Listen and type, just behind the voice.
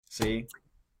See?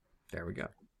 There we go.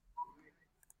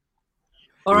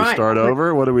 All right. Start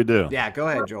over? What do we do? Yeah, go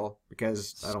ahead, Joel,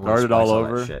 because I don't Start want to it all spice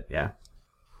that over? shit. Yeah.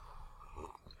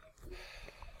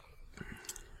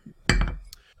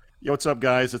 Yo, what's up,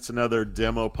 guys? It's another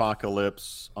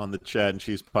Demopocalypse on the Chad and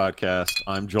Cheese podcast.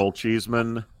 I'm Joel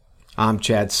Cheeseman. I'm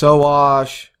Chad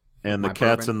Sowash. And the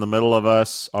cats in the middle of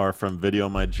us are from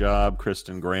VideoMyJob,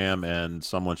 Kristen Graham, and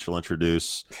someone she'll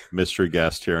introduce, mystery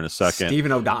guest here in a second.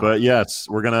 Stephen O'Donnell. But yes,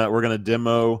 we're gonna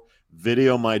demo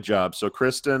VideoMyJob. So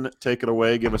Kristen, take it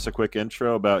away. Give us a quick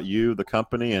intro about you, the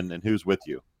company, and who's with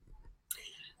you.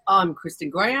 I'm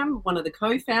Kristen Graham, one of the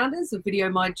co-founders of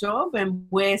VideoMyJob, and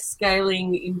we're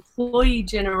scaling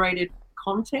employee-generated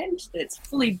content that's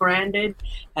fully branded,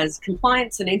 has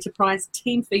compliance and enterprise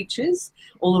team features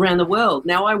all around the world.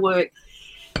 Now, I work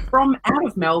from out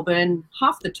of Melbourne,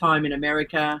 half the time in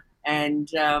America, and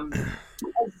as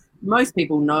most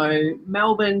people know,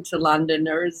 Melbourne to London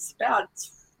is about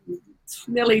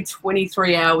nearly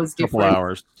 23 hours different. Couple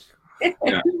hours.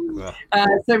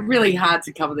 So really hard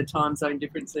to cover the time zone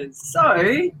differences.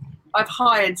 So I've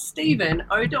hired Stephen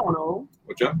O'Donnell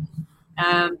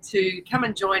to come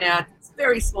and join our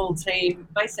very small team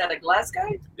based out of Glasgow.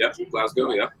 Yep,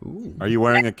 Glasgow, yeah. Ooh. Are you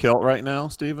wearing a kilt right now,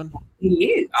 Stephen? He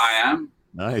is. I am.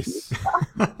 Nice.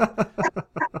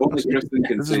 Only Kristen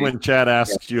can This see. is when Chad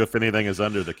asks you if anything is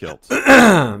under the kilt.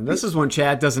 This is when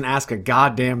Chad doesn't ask a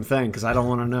goddamn thing because I don't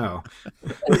want to know.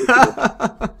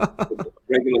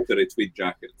 Regulatory tweed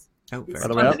jackets. Oh, By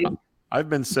the way, I've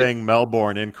been saying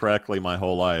Melbourne incorrectly my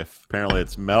whole life. Apparently,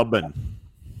 it's Melbourne.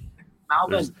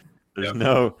 Melbourne.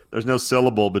 There's no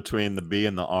syllable between the B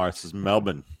and the R. This is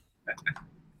Melbourne.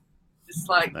 Just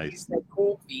like Nice.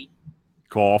 coffee.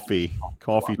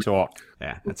 Coffee talk.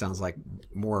 Yeah, that sounds like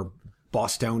more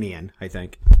Bostonian, I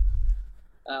think.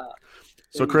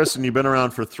 So, Kristen, you've been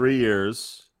around for 3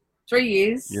 years. 3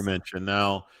 years. You mentioned.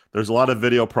 Now, there's a lot of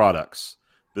video products.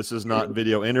 This is not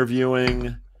video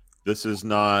interviewing. This is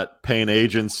not paying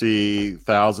agency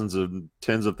tens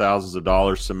of thousands of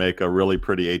dollars to make a really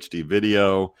pretty HD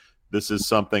video. This is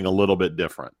something a little bit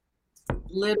different.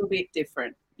 Little bit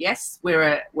different. Yes, we're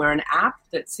an app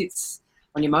that sits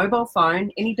on your mobile phone,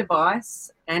 any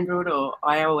device, Android or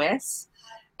iOS,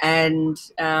 and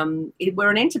we're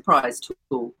an enterprise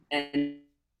tool, and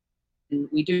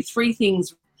we do three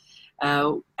things.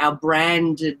 Our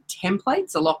branded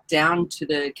templates are locked down to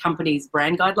the company's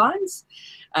brand guidelines.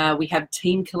 We have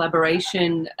team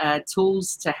collaboration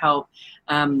tools to help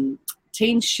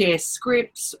teams share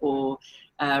scripts or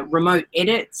remote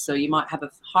edit. So you might have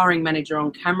a hiring manager on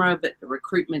camera, but the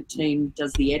recruitment team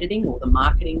does the editing, or the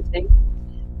marketing team.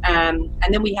 And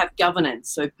then we have governance,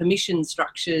 so permission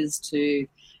structures to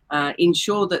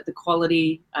ensure that the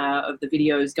quality of the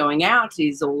videos going out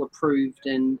is all approved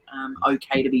and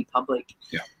okay to be public.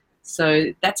 Yeah.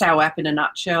 So that's our app in a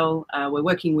nutshell. We're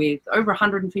working with over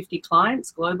 150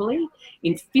 clients globally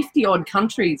in 50 odd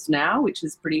countries now, which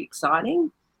is pretty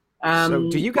exciting. So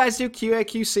do you guys do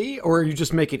QA/QC, or you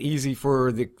just make it easy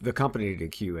for the company to do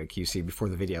QA/QC before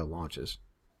the video launches?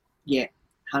 Yeah,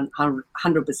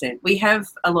 100%. We have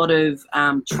a lot of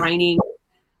training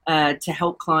to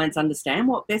help clients understand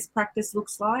what best practice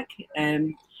looks like,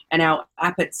 and our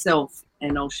app itself,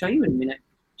 and I'll show you in a minute,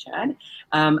 Chad,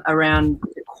 around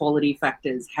the quality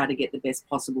factors, how to get the best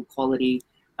possible quality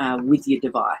with your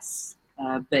device.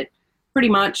 But pretty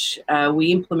much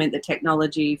we implement the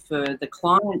technology for the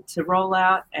client to roll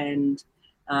out and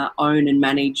own and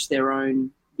manage their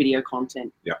own video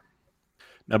content. Yeah.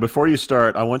 Now, before you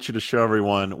start, I want you to show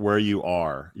everyone where you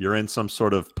are. You're in some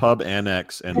sort of pub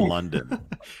annex in London.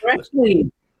 We're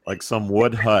actually like some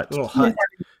wood hut. Little hut. having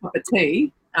a cup of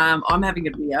tea. I'm having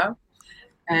a beer.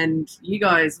 And you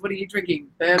guys, what are you drinking?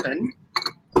 Bourbon.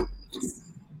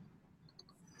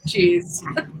 Cheers.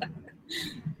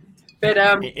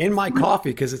 But In my coffee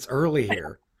because it's early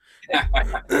here.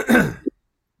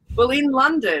 well, in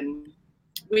London,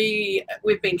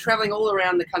 we've been traveling all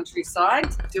around the countryside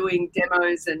doing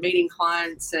demos and meeting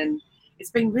clients, and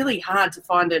it's been really hard to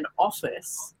find an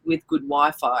office with good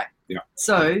Wi-Fi. Yeah.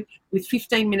 So with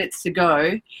 15 minutes to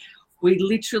go, we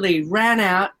literally ran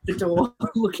out the door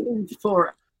looking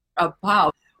for a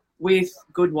pub with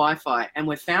good Wi-Fi, and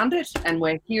we found it, and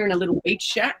we're here in a little beach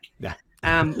shack. Yeah.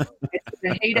 It's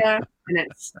a heater, and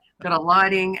it's got a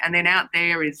lighting, and then out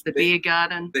there is the beer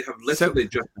garden. They have literally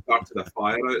just started a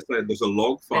fire outside. There's a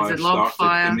log fire There's a log started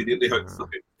fire. immediately outside.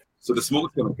 So the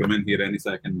smoke's going to come in here any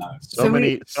second now. So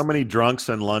many drunks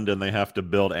in London, they have to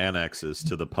build annexes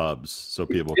to the pubs so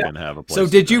people can have a place. So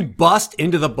did you bust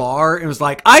into the bar and was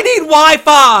like, I need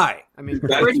Wi-Fi? I mean,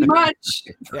 Pretty much.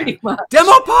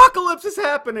 Demopocalypse is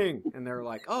happening. And they're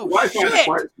like, oh, Wi-Fi shit.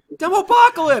 is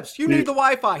Demopocalypse. You need the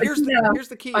Wi-Fi. Here's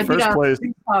the key. I did First place.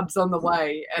 pubs on the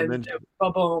way, and then-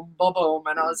 boom,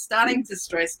 and I was starting to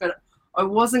stress, but I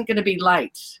wasn't going to be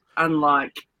late,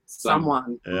 unlike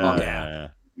someone. Yeah.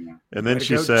 And then Way to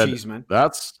she go, said, Cheeseman.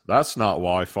 that's not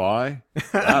Wi-Fi.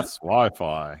 That's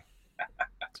Wi-Fi.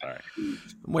 Sorry.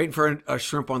 I'm waiting for a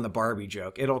shrimp on the Barbie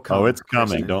joke. It'll come. Oh, it's coming.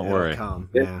 Kristen. Don't It'll worry. come.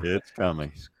 Yeah. It's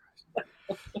coming.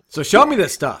 So show me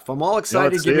this stuff. I'm all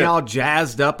excited. let's Get see me it. all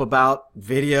jazzed up about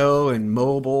video and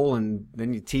mobile, and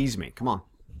then you tease me. Come on.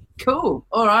 Cool.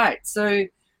 All right. So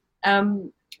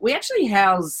we actually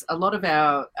house a lot of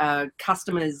our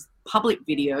customers' public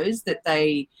videos that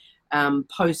they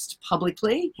post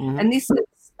publicly. Mhm. And this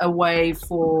is a way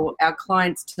for our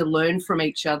clients to learn from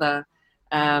each other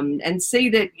and see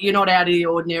that you're not out of the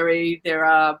ordinary. There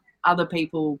are other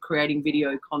people creating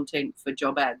video content for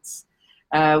job ads.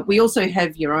 We also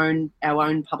have our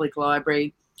own public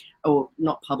library, or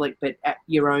not public, but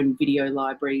your own video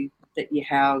library that you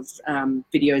house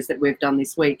videos that we've done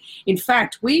this week. In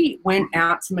fact, we went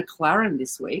out to McLaren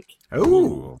this week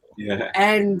Oh, Yeah.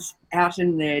 and out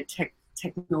in their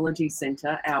technology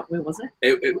centre. Where was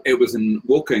it? It was in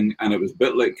Woking, and it was a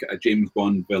bit like a James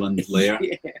Bond villain's lair.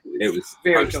 Yeah, It was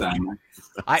very outstanding.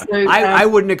 I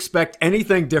wouldn't expect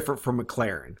anything different from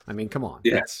McLaren. I mean, come on.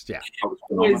 Yeah. That's, yeah. That was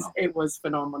phenomenal. It was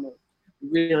phenomenal.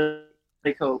 Really,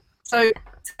 really cool. So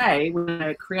today we're going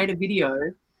to create a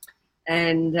video,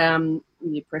 and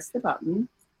you press the button,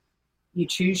 you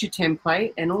choose your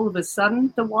template, and all of a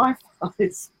sudden the Wi-Fi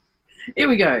is... Here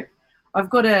we go. I've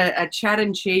got a Chat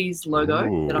and Cheese logo.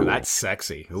 Ooh. That Oh, I'm that's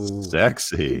sexy. Ooh,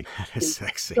 Sexy. that is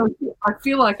sexy. So I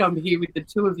feel like I'm here with the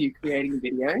two of you creating a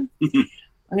video.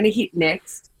 I'm going to hit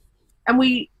next.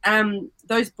 And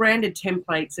those branded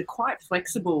templates are quite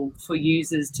flexible for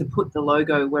users to put the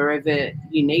logo wherever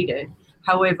you need it.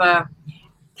 However,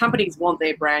 companies want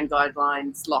their brand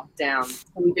guidelines locked down. So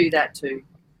we do that too.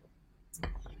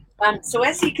 So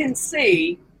as you can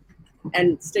see,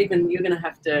 and Stephen, you're going to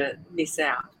have to miss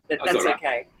out, but That's that's all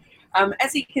right. okay.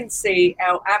 As you can see,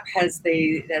 our app has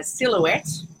the silhouette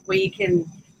where you can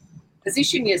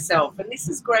position yourself, and this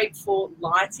is great for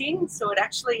lighting, so it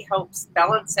actually helps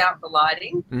balance out the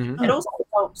lighting. Mhm. It also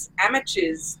helps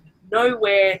amateurs know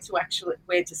where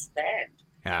to stand.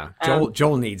 Yeah,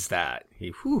 Joel needs that.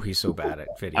 He's so bad at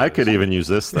videos. I could even use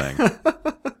this thing.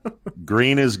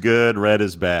 Green is good, red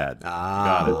is bad.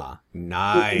 Ah,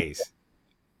 nice.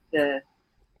 The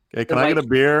Okay, can I get a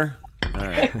beer? All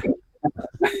right.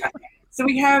 So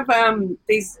we have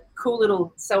these cool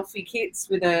little selfie kits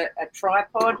with a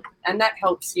tripod, and that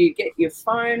helps you get your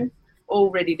phone all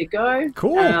ready to go.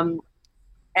 Cool.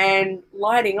 And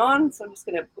lighting on, so I'm just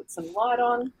going to put some light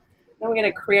on. Then we're going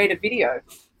to create a video.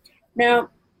 Now,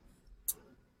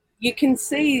 you can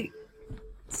see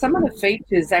some of the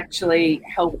features actually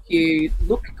help you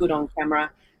look good on camera,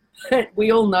 but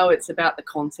we all know it's about the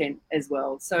content as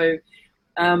well. So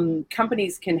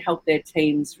companies can help their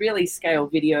teams really scale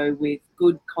video with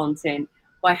good content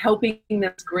by helping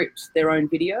them script their own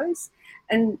videos.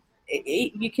 And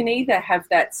you can either have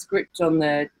that script on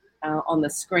the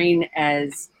screen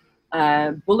as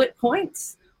bullet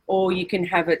points, or you can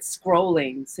have it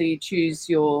scrolling. So you choose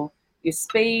your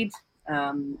speed,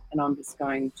 and I'm just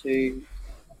going to...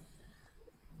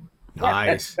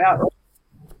 Nice. Yeah, that's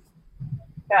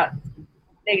about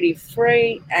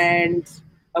 -3, and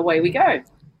away we go.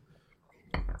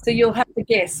 So you'll have to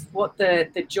guess what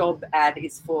the job ad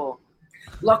is for.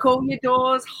 Lock all your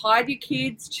doors, hide your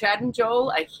kids. Chad and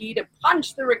Joel are here to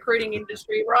punch the recruiting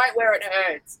industry right where it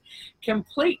hurts,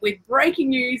 complete with breaking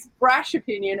news, brash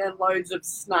opinion, and loads of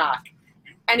snark.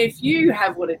 And if you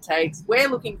have what it takes, we're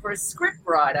looking for a script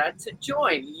writer to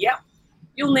join. Yep,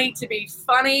 you'll need to be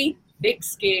funny,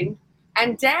 thick-skinned,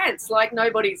 and dance like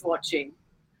nobody's watching.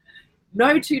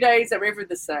 No 2 days are ever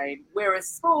the same. We're a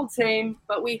small team,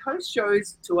 but we host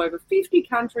shows to over 50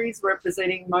 countries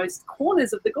representing most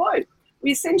corners of the globe.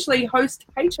 We essentially host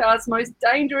HR's most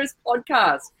dangerous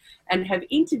podcast and have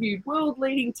interviewed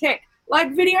world-leading tech like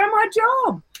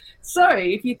VideoMyJob. So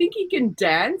if you think you can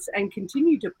dance and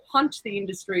continue to punch the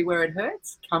industry where it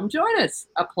hurts, come join us.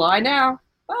 Apply now.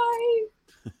 Bye.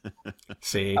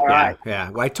 See, All yeah, right. yeah.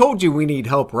 Well, I told you we need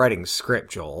help writing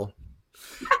script, Joel.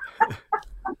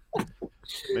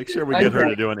 Make sure we get her Okay.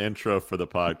 to do an intro for the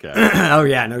podcast. Oh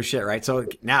yeah, no shit, right? So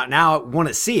now I want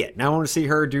to see it. Now I want to see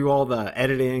her do all the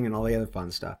editing and all the other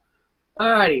fun stuff.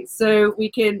 Alrighty, so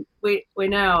we're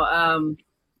now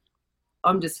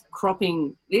I'm just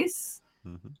cropping this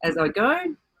Mhm. as I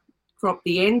go. Crop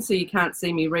the end so you can't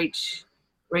see me reach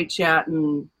out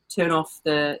and turn off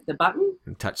the button.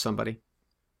 And touch somebody.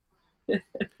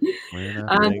 When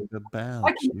I think I about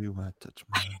can- you, I touch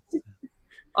my.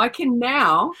 I can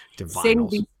now To send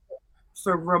vinyls. this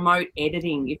for remote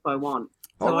editing if I want.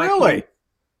 Oh, I really? can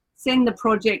send the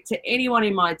project to anyone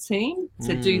in my team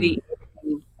to do the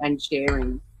editing and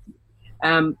sharing.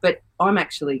 But I'm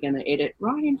actually going to edit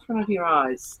right in front of your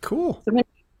eyes. Cool. So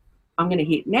I'm going to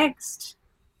hit next.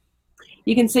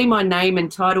 You can see my name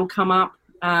and title come up,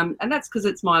 and that's because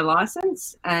it's my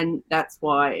license, and that's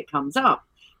why it comes up.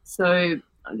 So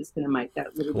I'm just going to make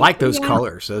that little I like bit those bigger.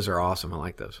 colors. Those are awesome. I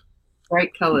like those.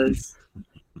 Great colours.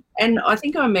 And I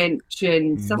think I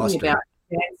mentioned something Mustard. about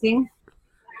dancing.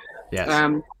 Yes.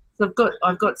 So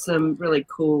I've got some really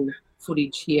cool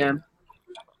footage here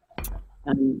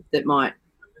that might.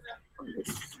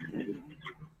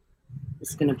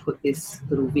 Just going to put this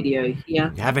little video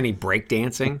here. You have any break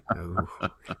dancing? Oh.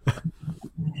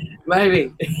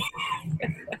 Maybe.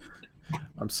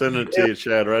 I'm sending it to you,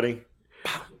 Chad. Ready?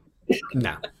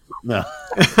 No. No.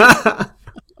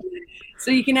 So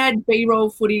you can add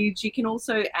B-roll footage. You can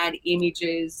also add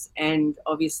images and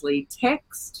obviously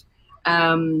text.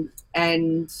 And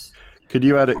Could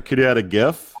you add a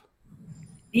GIF?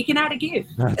 you can add a GIF.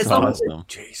 That's as long as awesome.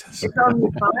 Jesus. it's on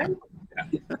your phone,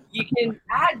 you can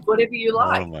add whatever you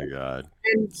like. Oh my God.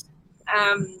 And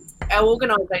our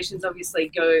organisations obviously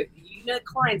go.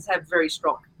 Clients have very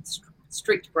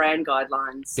strict brand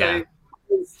guidelines. So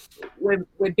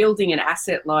we're building an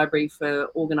asset library for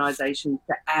organisations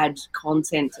to add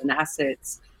content and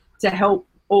assets to help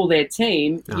all their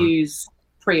team use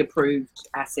pre-approved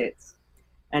assets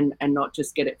and not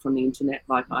just get it from the internet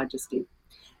like I just did.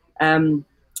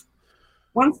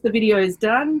 Once the video is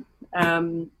done,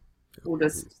 we'll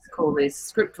just call this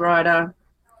script writer,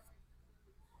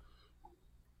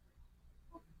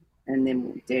 and then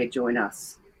we'll dare join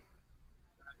us.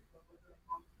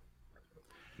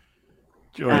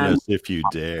 Join us if you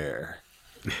dare.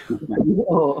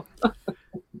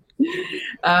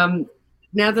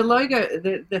 Now the logo,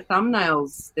 the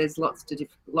thumbnails, there's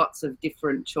lots of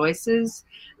different choices,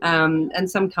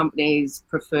 and some companies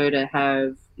prefer to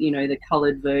have the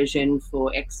coloured version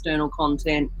for external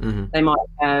content. Mm-hmm. They might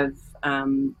have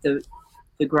the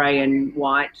grey and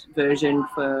white version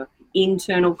for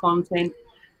internal content.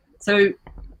 So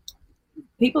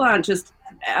people aren't just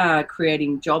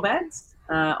creating job ads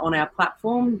on our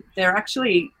platform. They're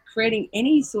actually creating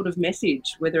any sort of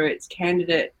message, whether it's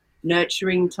candidate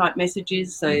nurturing type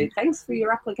messages. So thanks for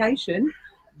your application.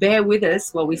 Bear with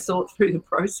us while we sort through the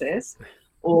process,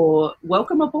 or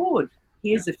welcome aboard.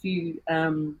 Here's a few,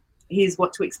 here's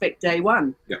what to expect day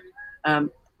one. Yeah.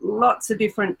 Lots of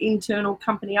different internal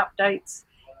company updates,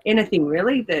 anything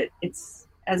really that it's,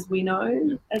 as we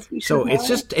know, as we should So know.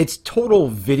 it's total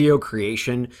video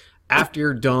creation. After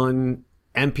you're done,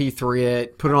 MP3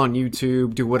 it, put it on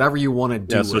YouTube, do whatever you want to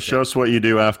do. Yeah, so with show it. us what you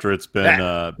do after it's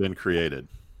been created.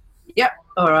 Yep.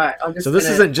 All right. So this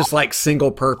isn't just like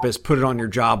single purpose, put it on your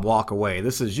job, walk away.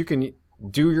 This is, you can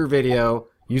do your video,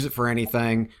 use it for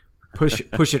anything, push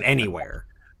it anywhere.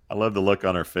 I love the look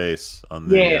on her face on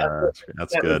the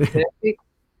that's that good. was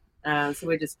perfect. So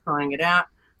we're just trying it out.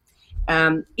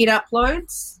 It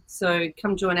uploads. So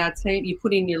come join our team. You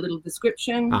put in your little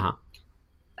description. Uh-huh.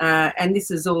 And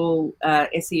this is all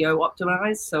SEO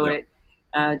optimized. So it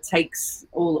takes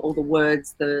all the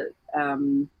words, the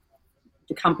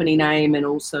company name, and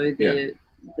also the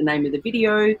name of the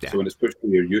video. Yeah. So when it's pushed to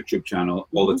your YouTube channel,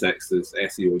 all the text is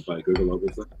SEO'd by Google,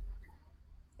 obviously.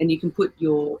 And you can put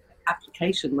your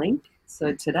application link.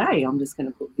 So today I'm just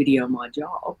going to put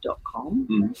VideoMyJob.com.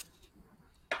 Mm-hmm.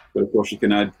 But of course you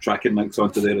can add tracking links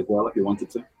onto there as well if you wanted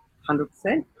to.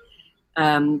 100%.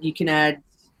 You can add,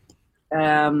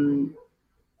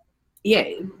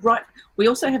 we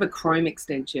also have a Chrome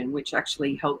extension which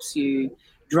actually helps you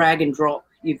drag and drop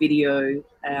your video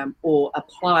or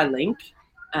apply link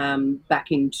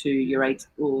back into your ATS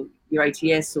or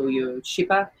your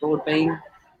shipper, Broadbean,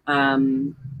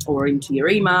 or into your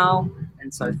email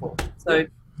and so forth. So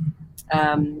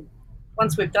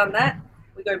once we've done that,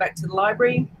 we go back to the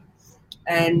library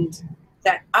and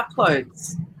that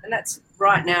uploads. And that's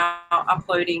right now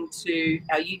uploading to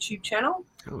our YouTube channel.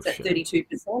 It's at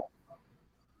 32%.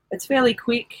 It's fairly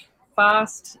quick,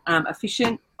 fast,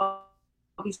 efficient.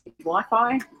 Obviously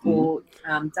Wi-Fi or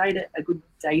a good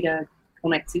data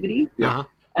connectivity. Uh-huh.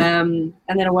 And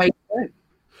then away we go.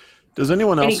 Does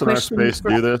anyone Any else in our questions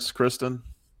space do this, Kristen?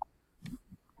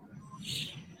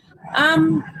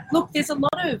 Look, there's a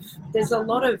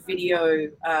lot of video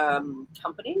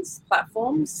companies,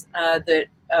 platforms that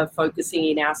are focusing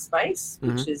in our space,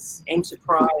 which is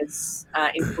enterprise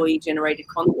employee generated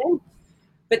content.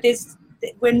 But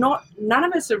none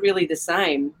of us are really the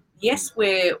same. yes,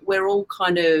 we're all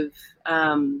kind of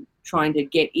trying to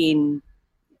get the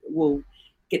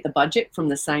budget from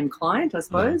the same client, I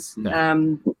suppose.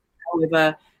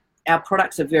 However, our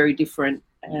products are very different,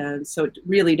 so it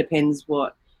really depends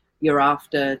what you're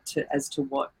after as to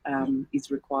what is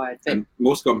required. But and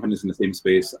most companies in the same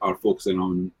space are focusing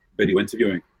on video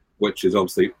interviewing, which is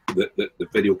obviously the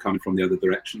video coming from the other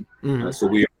direction. So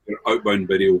we are outbound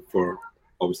video for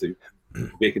obviously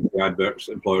vacancy adverts,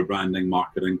 employer branding,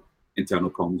 marketing, internal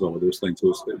comms, all of those things.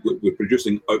 So we're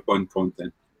producing outbound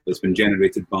content that's been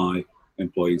generated by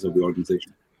employees of the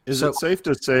organization. Is it safe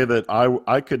to say that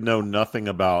I could know nothing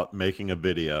about making a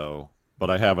video,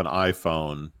 but I have an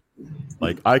iPhone?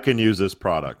 Like, I can use this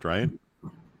product, right?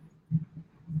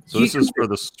 So this is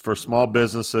for small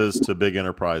businesses to big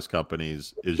enterprise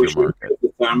companies is your market.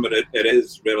 But it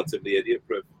is relatively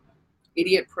idiot-proof.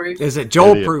 Idiot-proof. Is it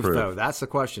Joel-proof, though? That's the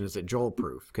question. Is it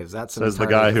Joel-proof? Because that's says the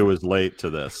guy who was late to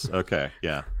this. Okay,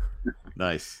 yeah,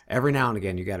 nice. Every now and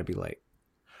again, you got to be late.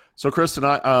 So, Kristen,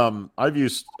 I've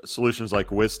used solutions like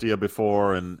Wistia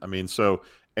before, and I mean, so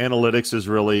analytics is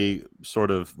really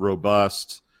sort of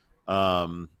robust.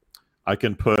 I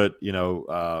can put,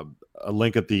 a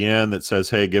link at the end that says,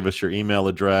 "Hey, give us your email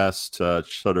address to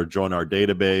sort of join our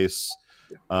database."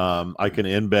 I can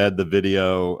embed the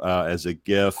video as a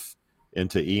GIF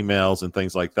into emails and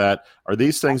things like that. Are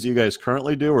these things you guys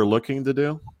currently do or looking to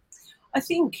do? I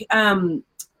think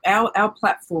our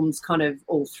platform's kind of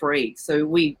all three. So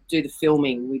we do the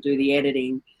filming, we do the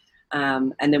editing,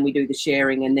 and then we do the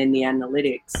sharing and then the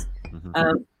analytics.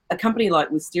 A company like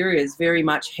Wisteria is very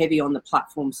much heavy on the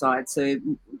platform side, so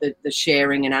the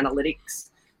sharing and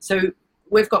analytics. So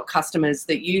we've got customers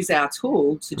that use our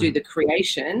tool to do the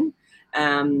creation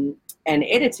and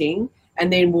editing,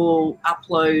 and then we'll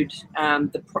upload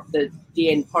the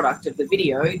end product of the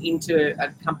video into a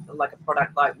company like a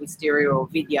product like Wisteria or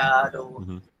Vidyard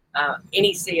or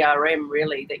any CRM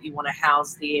really that you want to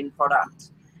house the end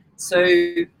product. So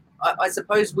I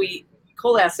suppose we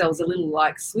call ourselves a little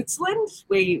like Switzerland.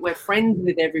 We're friends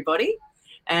with everybody,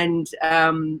 and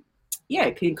can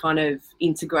kind of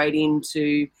integrate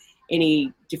into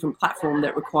any different platform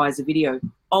that requires a video.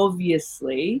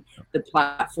 Obviously, the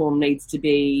platform needs to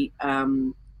be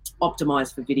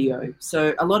optimized for video.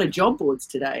 So a lot of job boards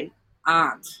today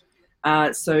aren't.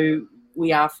 So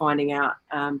we are finding out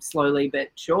slowly but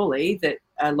surely that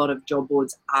a lot of job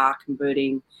boards are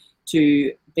converting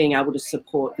to being able to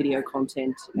support video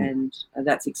content, and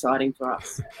that's exciting for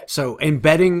us. So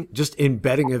embedding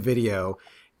a video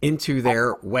into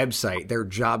their website, their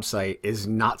job site, is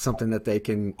not something that they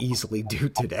can easily do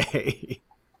today.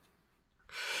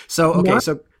 So okay,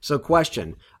 so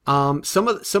question. Some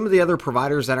of the other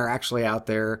providers that are actually out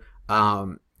there,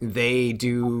 they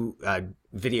do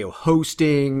video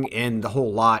hosting and the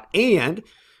whole lot, and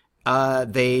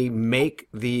they make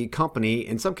the company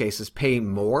in some cases pay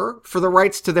more for the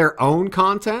rights to their own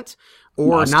content,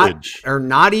 or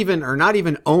not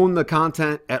even own the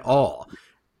content at all.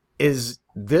 Is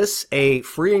this a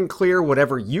free and clear,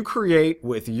 whatever you create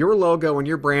with your logo and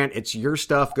your brand, it's your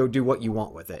stuff, go do what you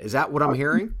want with it? Is that what I'm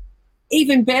hearing?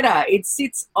 Even better, it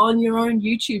sits on your own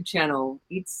YouTube channel.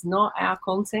 It's not our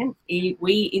content.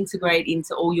 We integrate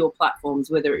into all your platforms,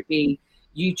 whether it be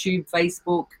YouTube,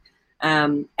 Facebook,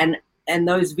 and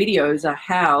those videos are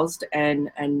housed and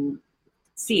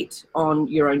sit on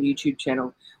your own YouTube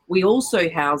channel. We also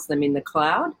house them in the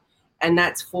cloud, and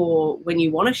that's for when you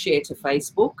want to share to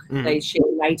Facebook, they share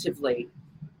natively.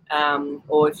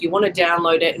 Or if you want to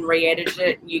download it and re-edit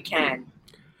it, you can.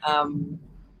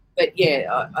 But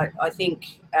yeah, I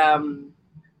think no,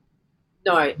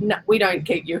 we don't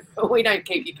keep your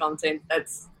content.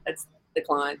 That's the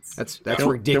clients. That's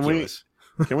ridiculous.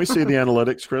 Can we see the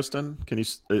analytics, Kristen?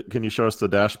 Can you show us the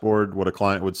dashboard, what a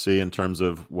client would see in terms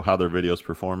of how their video is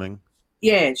performing?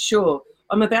 Yeah, sure.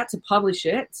 I'm about to publish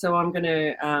it, so I'm going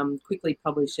to quickly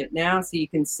publish it now, so you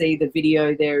can see the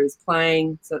video there is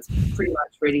playing. So it's pretty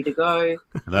much ready to go.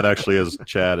 And that actually is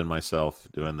Chad and myself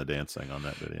doing the dancing on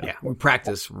that video. Yeah, we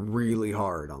practice really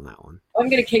hard on that one. I'm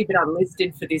going to keep it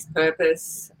unlisted for this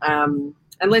purpose.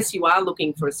 Unless you are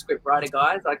looking for a script writer,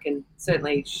 guys, I can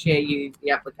certainly share you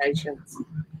the applications.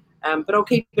 But I'll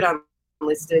keep it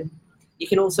unlisted. You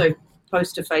can also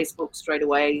post to Facebook straight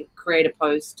away, create a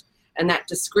post, and that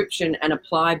description and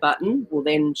apply button will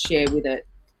then share with it.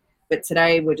 But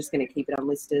today we're just going to keep it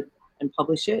unlisted and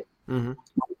publish it.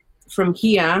 From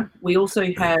here, we also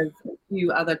have a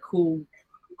few other cool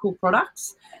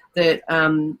products that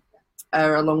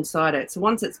are alongside it. So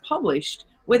once it's published,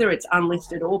 whether it's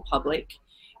unlisted or public,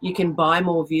 you can buy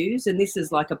more views, and this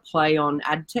is like a play on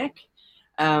ad tech.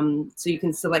 So you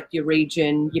can select your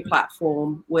region, your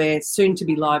platform. We're soon to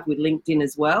be live with LinkedIn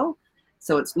as well.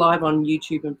 So it's live on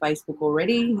YouTube and Facebook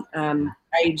already.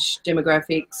 Age,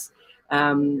 demographics,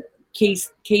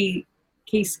 key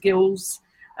skills.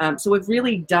 So we've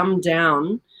really dumbed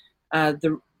down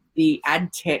the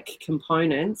ad tech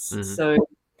components. Mm-hmm. So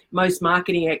most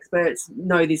marketing experts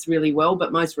know this really well,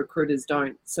 but most recruiters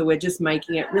don't. So we're just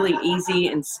making it really easy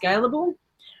and scalable.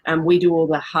 And we do all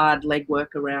the hard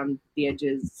legwork around the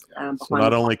edges. So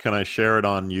not only can I share it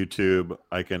on YouTube,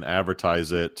 I can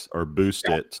advertise it or boost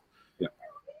it. Yeah.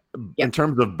 In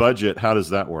terms of budget, how does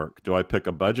that work? Do I pick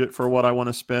a budget for what I want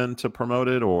to spend to promote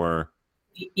it, or?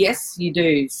 Yes, you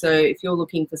do. So if you're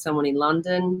looking for someone in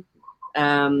London,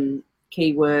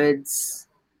 keywords,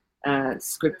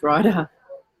 script writer,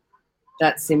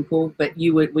 that's simple. But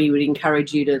we would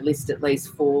encourage you to list at least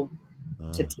 4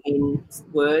 to 10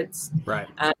 words. Right.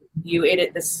 You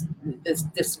edit this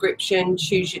description,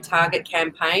 choose your target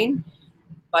campaign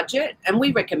budget, and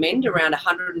we recommend around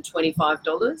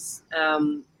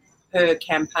 $125 per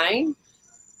campaign,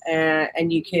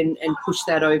 and you can push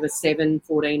that over 7,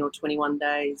 14, or 21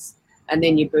 days, and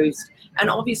then you boost. And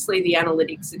obviously the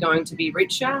analytics are going to be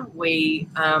richer. We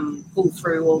pull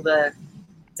through all the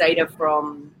data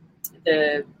from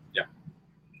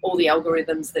all the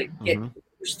algorithms that get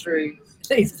pushed through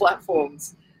these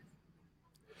platforms.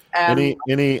 Any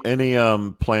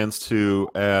plans to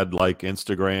add like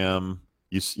Instagram?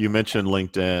 You mentioned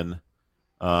LinkedIn,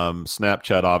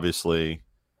 Snapchat, obviously.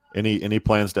 Any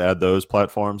plans to add those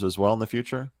platforms as well in the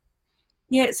future?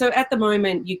 Yeah, so at the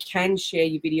moment you can share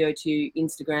your video to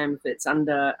Instagram if it's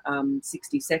under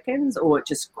 60 seconds, or it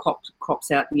just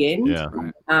crops out the end. Yeah.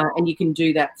 And you can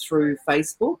do that through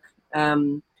Facebook,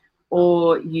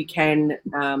 or you can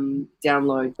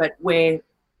download. But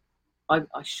I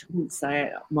shouldn't say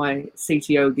it. My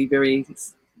CTO would be very,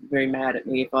 very mad at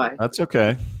me if I. That's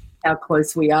okay. How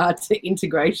close we are to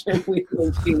integration with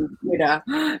LinkedIn, Twitter,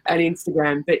 and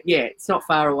Instagram. But yeah, it's not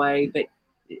far away. But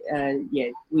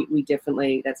we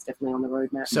definitely, that's definitely on the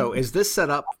roadmap. So is this set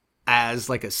up as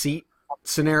like a seat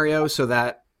scenario so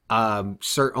that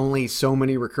only so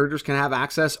many recruiters can have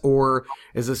access, or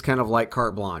is this kind of like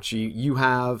carte blanche? You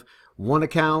have one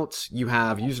account, you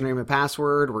have username and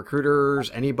password, recruiters,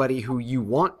 anybody who you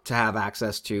want to have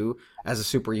access to as a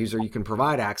super user, you can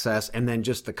provide access, and then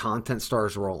just the content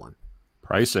starts rolling.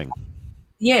 Pricing.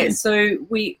 Yeah, so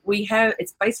we have,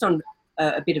 it's based on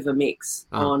a bit of a mix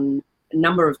on a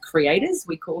number of creators,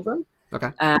 we call them,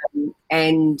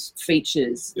 and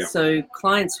features. Yeah. So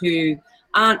clients who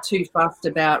aren't too fussed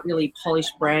about really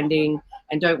polished branding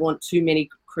and don't want too many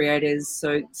creators,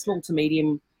 so small to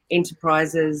medium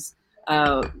enterprises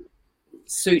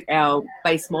suit our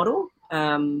base model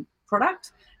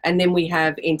product. And then we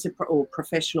have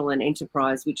professional and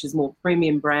enterprise, which is more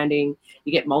premium branding.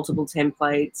 You get multiple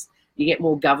templates, you get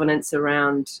more governance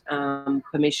around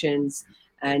permissions,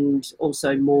 and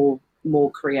also more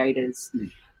creators.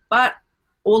 But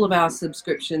all of our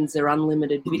subscriptions are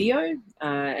unlimited video,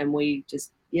 and we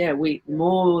just,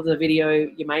 more the video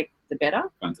you make, the better.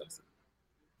 Fantastic.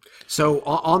 So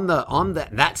on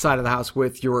that side of the house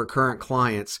with your current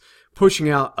clients, pushing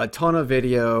out a ton of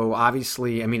video,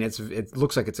 obviously, I mean, it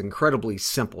looks like it's incredibly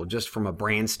simple just from a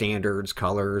brand standards,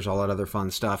 colors, all that other fun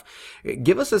stuff.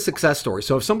 Give us a success story.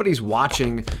 So if somebody's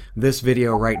watching this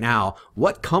video right now,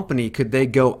 what company could they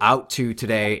go out to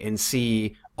today and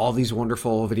see all these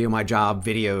wonderful VideoMyJob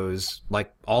videos,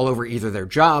 like all over either their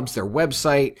jobs, their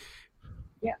website,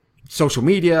 social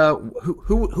media?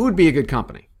 Who would be a good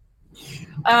company?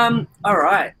 All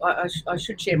right, I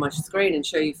should share my screen and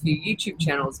show you a few YouTube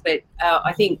channels, but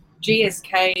I think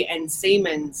GSK and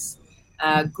Siemens,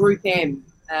 Group M,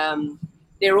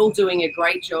 they're all doing a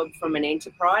great job from an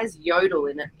enterprise. Yodel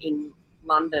in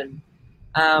London,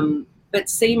 but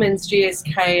Siemens,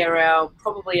 GSK are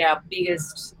probably our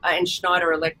biggest, and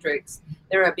Schneider Electrics,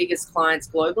 they're our biggest clients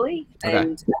globally,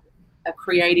 and are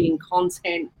creating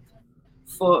content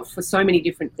for so many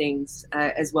different things,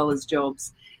 as well as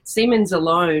jobs. Siemens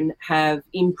alone have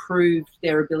improved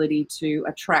their ability to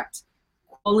attract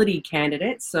quality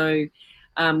candidates, so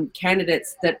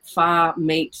candidates that far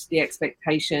meet the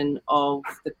expectation of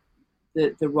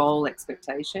the role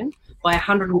expectation by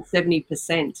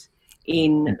 170%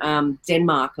 in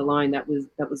Denmark alone. That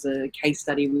was a case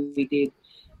study we did,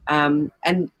 and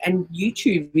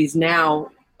YouTube is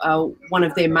now one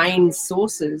of their main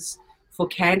sources for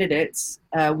candidates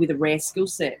with a rare skill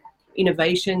set.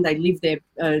 Innovation, they live their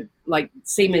like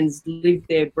Siemens live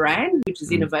their brand, which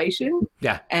is innovation.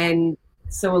 Yeah. And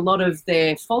so a lot of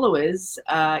their followers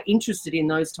are interested in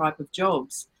those type of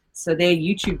jobs. So their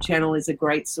YouTube channel is a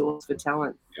great source for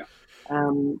talent.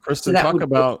 Kristen, talk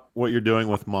about what you're doing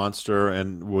with Monster,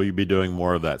 and will you be doing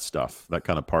more of that stuff, that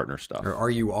kind of partner stuff? Or are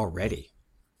you already?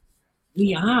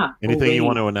 We are. Anything already. you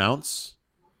want to announce?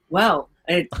 Well,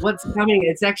 what's coming,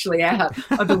 it's actually out.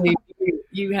 I believe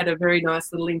you had a very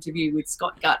nice little interview with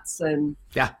Scott Gutz and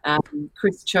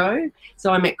Chris Cho.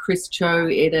 So I met Chris Cho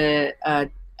at a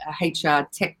HR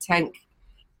Tech Tank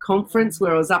conference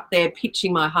where I was up there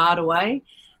pitching my heart away,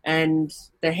 and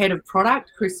the head of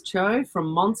product, Chris Cho from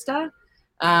Monster,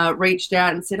 reached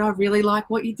out and said, I really like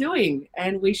what you're doing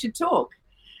and we should talk.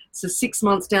 So 6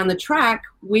 months down the track,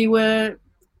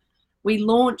 they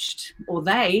launched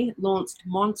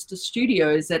Monster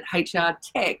Studios at HR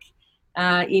Tech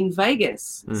in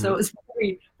Vegas. Mm-hmm. So it was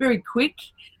very, very quick.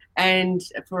 And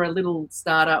for a little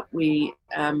startup, we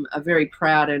are very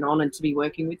proud and honored to be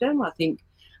working with them. I think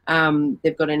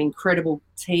they've got an incredible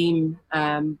team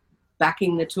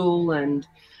backing the tool, and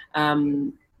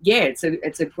it's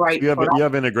a great product. You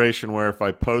have integration where if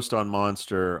I post on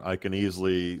Monster, I can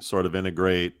easily sort of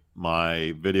integrate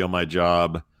my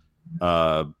VideoMyJob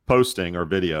posting or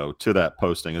video to that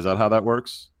posting. Is that how that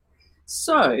works?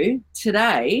 So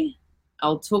today,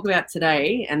 I'll talk about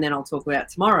today and then I'll talk about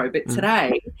tomorrow. But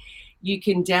today, you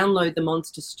can download the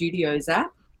Monster Studios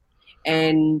app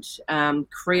and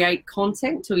create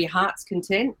content to your heart's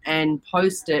content and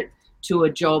post it to a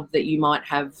job that you might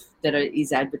have that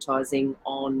is advertising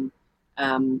on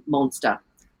Monster.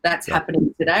 That's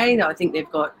happening today. I think they've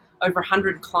got over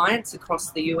 100 clients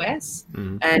across the US,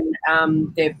 and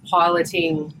they're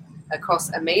piloting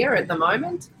across EMEA at the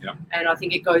moment. Yep. And I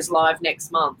think it goes live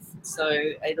next month. So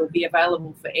it'll be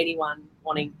available for anyone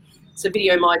wanting. So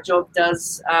VideoMyJob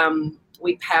does,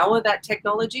 we power that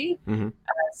technology.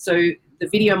 So the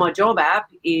VideoMyJob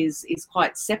app is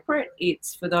quite separate.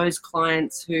 It's for those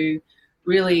clients who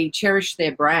really cherish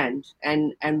their brand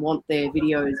and want their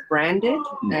videos branded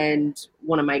and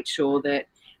want to make sure that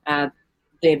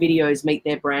their videos meet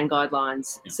their brand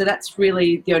guidelines. So that's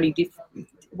really the only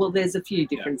well, there's a few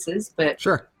differences, but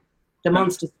sure. The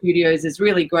Monster Studios is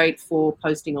really great for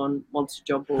posting on Monster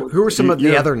Job Boards. Who are some of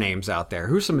the other names out there?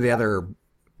 Who's some of the other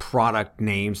product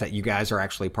names that you guys are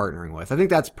actually partnering with? I think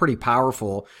that's pretty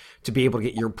powerful to be able to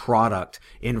get your product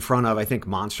in front of, I think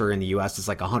Monster in the US is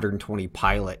like 120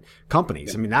 pilot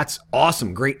companies. I mean, that's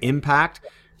awesome. Great impact.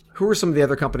 Who are some of the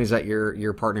other companies that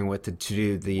you're partnering with to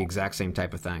do the exact same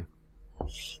type of thing?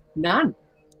 None.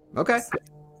 Okay.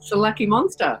 It's a lucky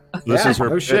Monster. This is her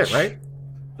pitch. Shit, right?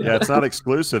 Yeah, it's not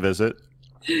exclusive, is it?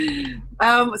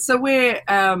 So we're,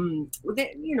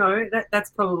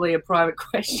 that's probably a private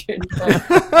question.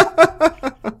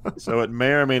 So it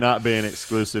may or may not be an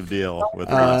exclusive deal with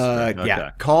Monster. Okay.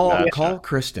 Yeah, call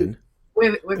Kristen.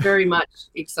 We're very much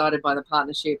excited by the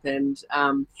partnership, and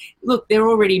look, they're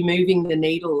already moving the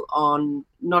needle on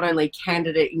not only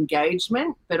candidate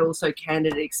engagement but also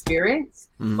candidate experience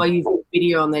by using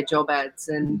video on their job ads.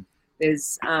 And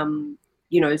there's some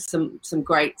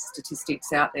great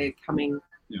statistics out there coming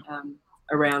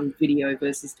around video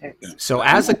versus text. So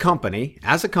as a company,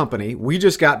 we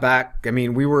just got back. I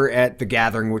mean, we were at The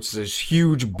Gathering, which is this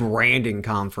huge branding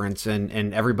conference,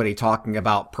 and everybody talking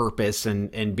about purpose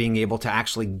and being able to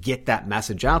actually get that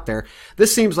message out there.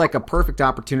 This seems like a perfect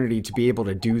opportunity to be able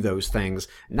to do those things,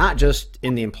 not just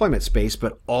in the employment space,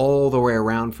 but all the way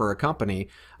around for a company.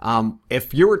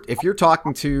 If you're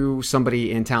talking to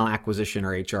somebody in talent acquisition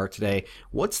or HR today,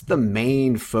 what's the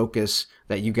main focus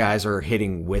that you guys are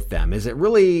hitting with them? Is it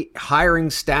really hiring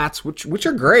stats, which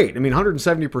are great? I mean,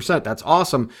 170%, that's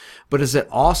awesome. But is it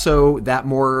also that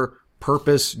more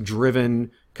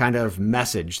purpose-driven kind of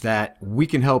message that we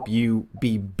can help you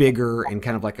be bigger and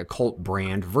kind of like a cult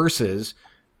brand versus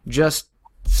just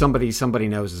somebody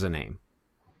knows as a name?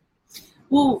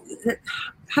 Well,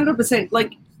 100%.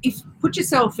 Like, put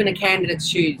yourself in a candidate's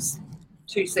shoes.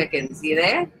 2 seconds. Are you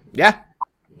there? Yeah.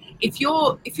 If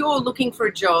you're looking for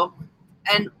a job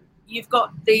and you've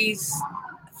got these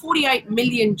 48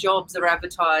 million jobs that are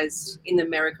advertised in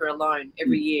America alone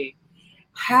every year,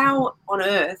 how on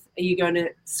earth are you going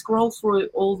to scroll through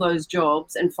all those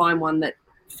jobs and find one that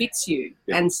fits you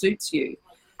and suits you?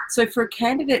 So for a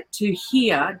candidate to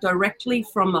hear directly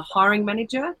from the hiring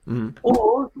manager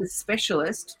or the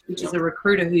specialist, which is a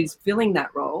recruiter who's filling that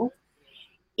role,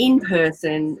 in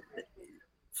person,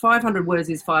 500 words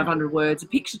is 500 words. A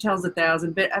picture tells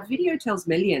 1,000, but a video tells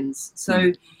millions.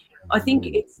 So I think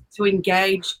it's to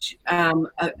engage a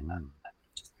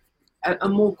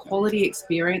more quality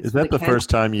experience. Is that the first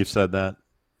time you've said that?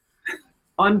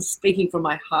 I'm speaking from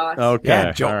my heart.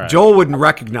 Okay. Yeah, Joel wouldn't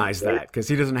recognize that because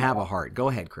he doesn't have a heart. Go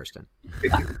ahead, Kristen. I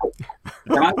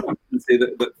can say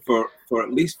that for for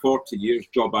at least 40 years,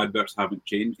 job adverts haven't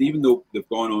changed, even though they've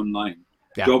gone online.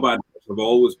 Yeah. Job adverts have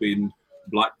always been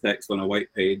black text on a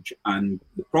white page. And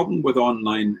the problem with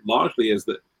online largely is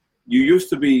that you used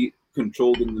to be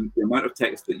controlled in the amount of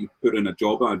text that you put in a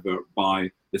job advert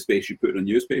by the space you put in a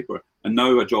newspaper. And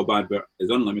now a job advert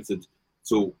is unlimited.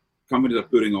 So companies are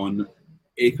putting on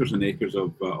acres and acres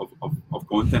of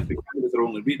content. The candidates are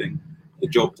only reading the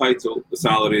job title, the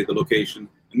salary, the location,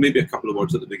 and maybe a couple of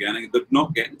words at the beginning. They're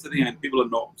not getting to the end. People are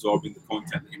not absorbing the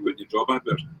content that you put in your job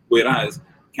advert. Whereas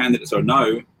candidates are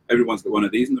now, everyone's got one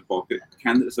of these in the pocket.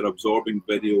 Candidates are absorbing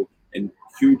video in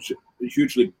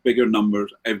hugely bigger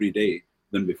numbers every day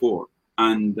than before.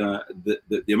 And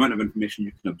the amount of information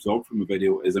you can absorb from a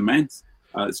video is immense.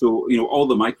 So, all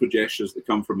the micro gestures that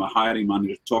come from a hiring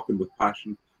manager talking with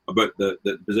passion about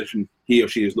the position he or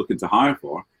she is looking to hire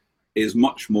for is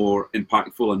much more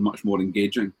impactful and much more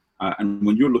engaging. And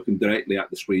when you're looking directly at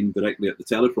the screen, directly at the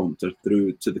teleprompter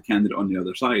through to the candidate on the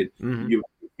other side,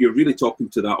 you're really talking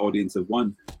to that audience of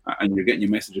one, and you're getting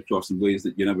your message across in ways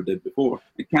that you never did before.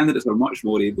 And candidates are much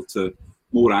more able to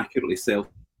more accurately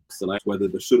self-select whether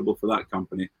they're suitable for that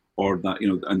company or that,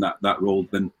 and that role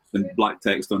than black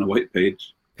text on a white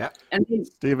page. Yeah.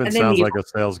 Steven sounds like a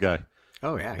sales guy.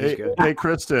 Oh yeah, he's good. Hey,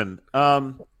 Kristen,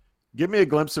 give me a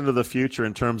glimpse into the future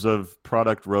in terms of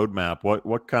product roadmap.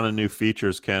 What kind of new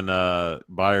features can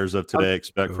buyers of today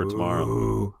expect for tomorrow?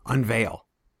 Ooh, unveil.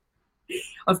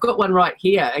 I've got one right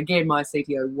here. Again, my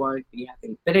CTO won't be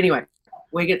happy. But anyway,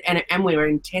 we're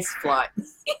in test flight.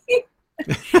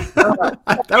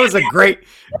 That was a great.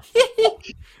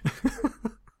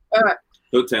 All right.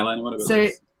 Don't tell anyone about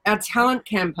this. So our talent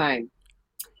campaign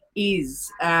is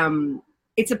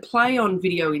it's a play on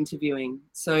video interviewing.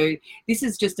 So this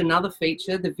is just another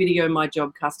feature the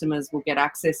VideoMyJob customers will get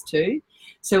access to.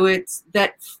 So it's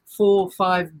that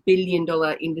 $4-5 billion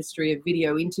industry of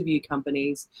video interview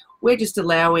companies. We're just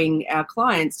allowing our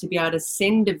clients to be able to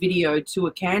send a video to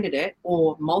a candidate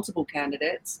or multiple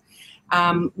candidates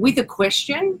with a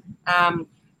question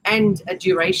and a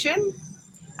duration.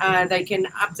 They can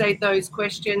update those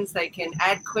questions. They can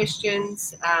add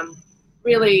questions,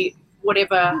 really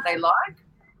whatever they like.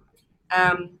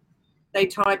 They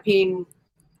type in,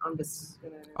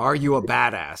 Are you a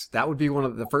badass? That would be one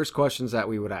of the first questions that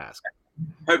we would ask.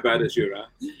 How bad is your ass?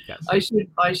 Yes. I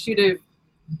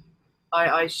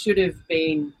should have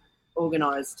been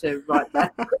organised to write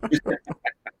that.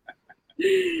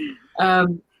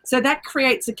 So that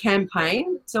creates a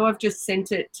campaign. So I've just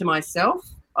sent it to myself.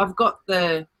 I've got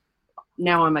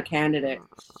now I'm a candidate.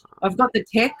 I've got the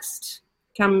text,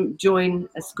 come join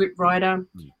a script writer.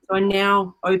 So I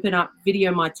now open up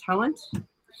VideoMyTalent,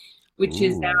 which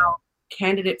is our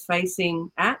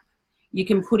candidate-facing app. You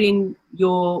can put in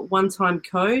your one-time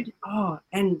code. Oh,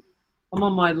 and I'm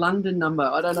on my London number.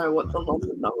 I don't know what the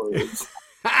London number is.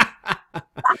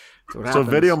 So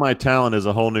VideoMyTalent is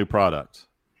a whole new product.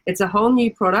 It's a whole new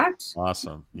product.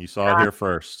 Awesome. You saw it here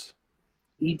first.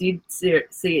 You did see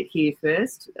it here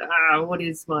first. What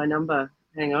is my number?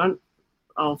 Hang on.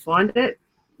 I'll find it.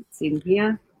 It's in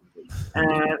here.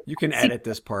 You can edit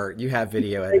this part. You have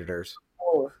video editors.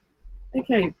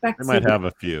 Okay, back I to might have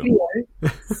a few.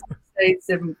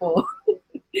 874.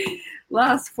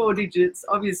 Last 4 digits.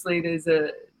 Obviously, there's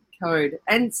a code.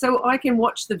 And so I can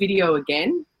watch the video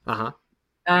again. Uh-huh.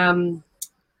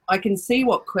 I can see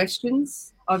what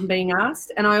questions I'm being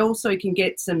asked. And I also can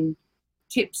get some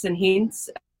tips and hints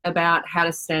about how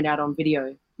to stand out on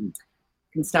video. You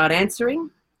can start answering.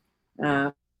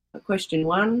 Question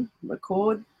 1,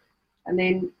 record. And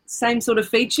then same sort of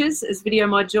features as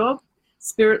VideoMyJob.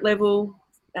 Spirit level.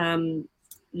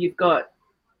 You've got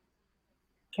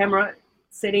camera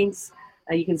settings.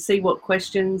 You can see what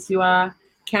questions you are.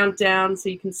 Countdown, so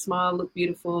you can smile, look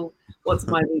beautiful. What's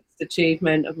my biggest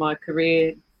achievement of my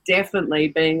career? Definitely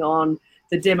being on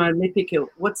the Demopocalypse.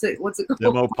 What's it called?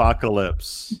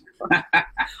 Demopocalypse.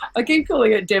 I keep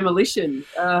calling it demolition.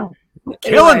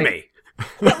 Killing me.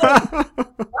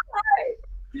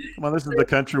 Well, this is the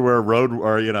country where Road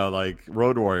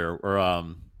Warrior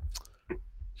or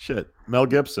Mel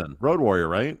Gibson, Road Warrior,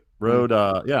 right?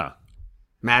 Yeah.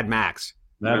 Mad Max.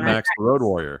 Mad Max, the Road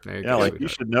Warrior. Yeah, like you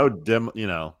should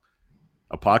know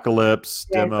Apocalypse,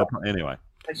 yeah, Demo. Anyway,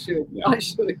 I should. Yeah. I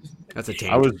should. That's a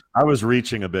tangent. I was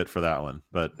reaching a bit for that one,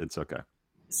 but it's okay.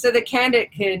 So the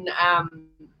candidate can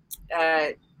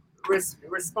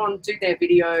respond to their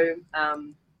video.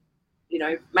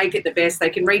 Make it the best. They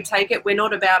can retake it. We're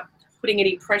not about putting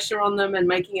any pressure on them and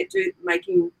making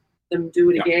them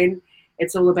do it again.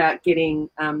 It's all about getting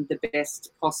the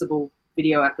best possible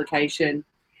video application.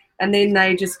 And then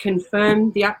they just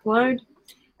confirm the upload.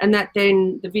 and that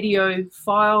then the video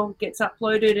file gets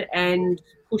uploaded and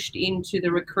pushed into the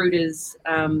recruiter's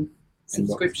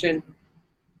subscription.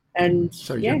 And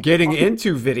so you're getting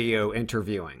into video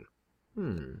interviewing.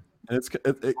 Is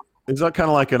that kind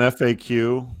of like an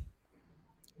FAQ?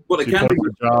 Well, it can be.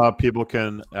 Job, people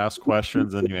can ask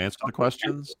questions and you answer the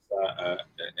questions.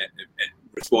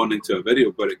 Responding to a video,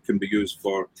 but it can be used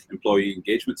for employee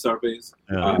engagement surveys,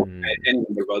 and any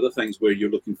number of other things where you're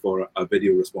looking for a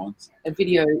video response. A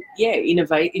video,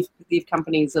 innovate. If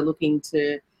companies are looking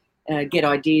to get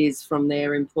ideas from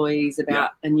their employees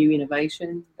about a new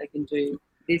innovation, they can do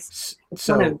this.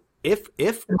 So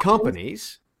if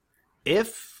companies,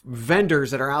 if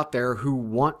vendors that are out there who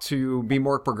want to be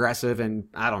more progressive and,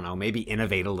 I don't know, maybe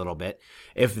innovate a little bit,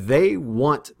 if they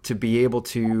want to be able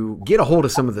to get a hold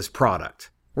of some of this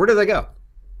product, where do they go?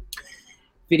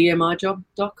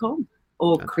 VideoMyJob.com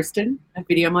or Kristen at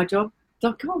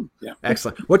VideoMyJob.com. Yeah.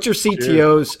 Excellent. What's your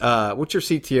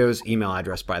CTO's email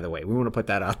address, by the way? We want to put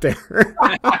that out there.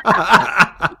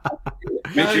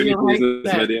 Make sure you use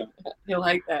this video. He'll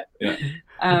hate that. Yeah.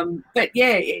 But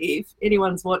yeah, if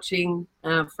anyone's watching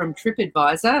from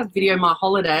TripAdvisor, Video My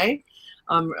Holiday,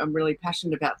 I'm really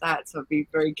passionate about that, so I'd be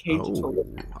very keen to talk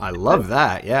about that. I love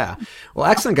that. Yeah. Well,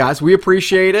 excellent, guys. We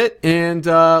appreciate it, and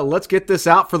let's get this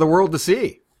out for the world to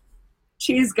see.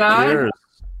 Cheers, guys. Cheers.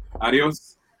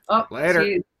 Adios. Oh, later.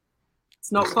 Cheers.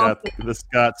 It's not fun. The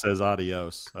Scott says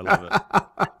adios. I love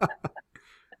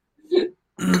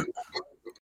it.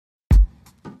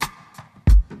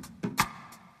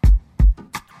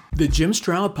 The Jim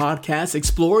Stroud Podcast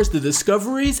explores the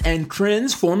discoveries and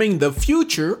trends forming the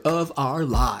future of our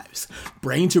lives.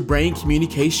 Brain-to-brain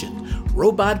communication,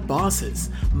 robot bosses,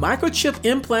 microchip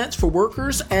implants for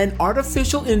workers, and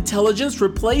artificial intelligence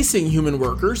replacing human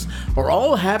workers are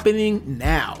all happening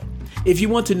now. If you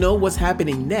want to know what's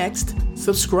happening next,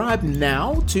 subscribe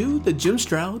now to the Jim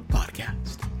Stroud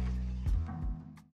Podcast.